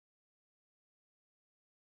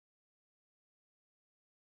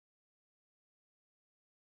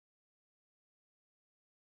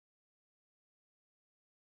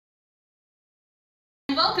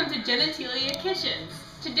welcome to Genitalia Kitchens.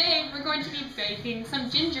 Today we're going to be baking some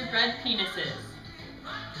gingerbread penises.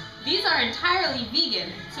 These are entirely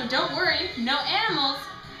vegan, so don't worry, no animals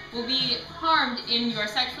will be harmed in your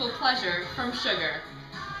sexual pleasure from sugar.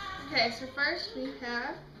 Okay, so first we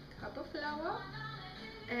have a cup of flour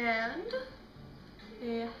and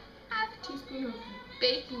a half teaspoon of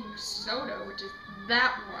baking soda, which is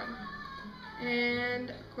that one.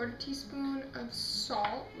 And a quarter teaspoon of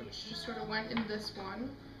salt, which just sort of went in this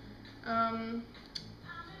one.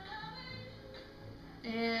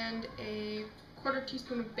 And a quarter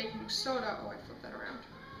teaspoon of baking soda. Oh, I flipped that around.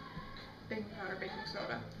 Baking powder, baking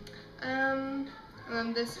soda. And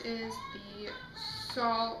then this is the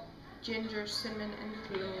salt, ginger, cinnamon, and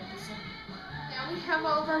cloves. Now we have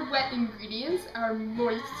all of our wet ingredients, our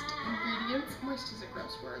moist ingredients. Moist is a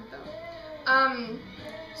gross word, though.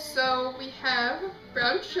 So we have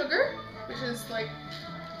brown sugar, which is like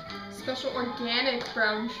special organic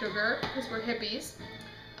brown sugar, because we're hippies.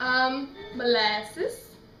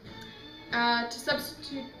 Molasses, to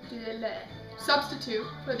substitute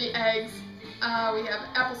for the eggs, we have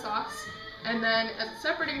applesauce, and then as a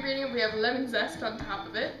separate ingredient we have lemon zest on top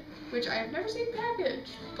of it, which I have never seen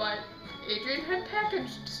packaged, but Adrian had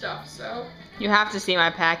packaged stuff, so. You have to see my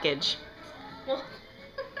package. Well,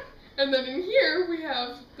 and then in here we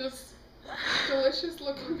have this delicious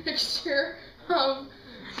looking mixture of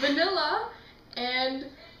vanilla and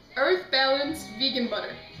earth balanced vegan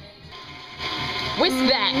butter. Whisk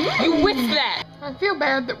that! You whisk that! I feel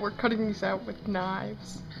bad that we're cutting these out with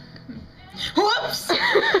knives. Whoops!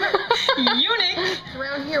 Eunuch!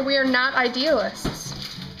 Around here we are not idealists.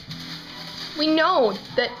 We know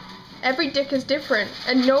that every dick is different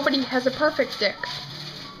and nobody has a perfect dick.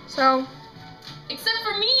 So. Except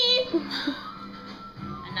for me!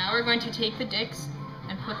 And now we're going to take the dicks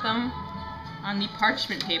and put them on the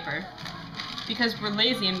parchment paper. Because we're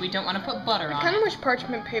lazy and we don't want to put butter on it. I kind of wish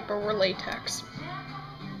parchment paper were latex.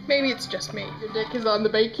 Maybe it's just me. Your dick is on the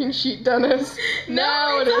baking sheet, Dennis.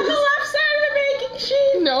 No, it's on the left side of the baking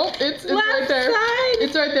sheet. No, it's left right there. Side.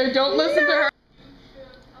 It's right there. Don't listen to her.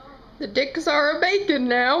 The dicks are a bacon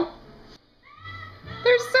now.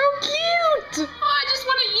 They're so cute. Oh, I just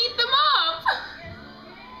want to eat them up.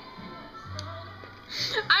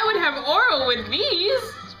 I would have oral with these.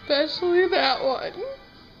 Especially that one.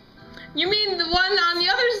 You mean the one on the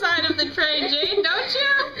other side of the tray, Jane, don't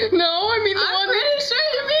you? No, I mean the one. I'm pretty sure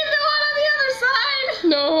you mean the one on the other side.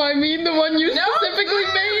 No, I mean the one you specifically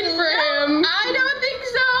made for him. I don't think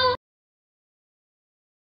so.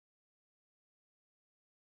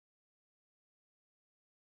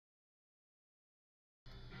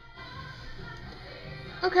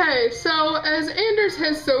 Okay, so as Anders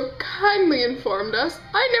has so kindly informed us,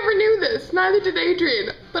 I never knew this, neither did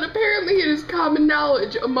Adrian, but apparently it is common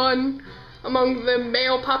knowledge among the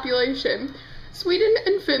male population. Sweden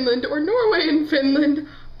and Finland, or Norway and Finland,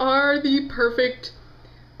 are the perfect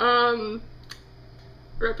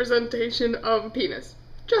representation of a penis.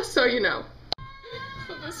 Just so you know.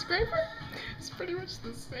 So the scraper is pretty much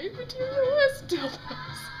the same material as dildos.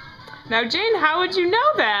 Now, Jane, how would you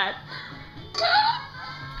know that?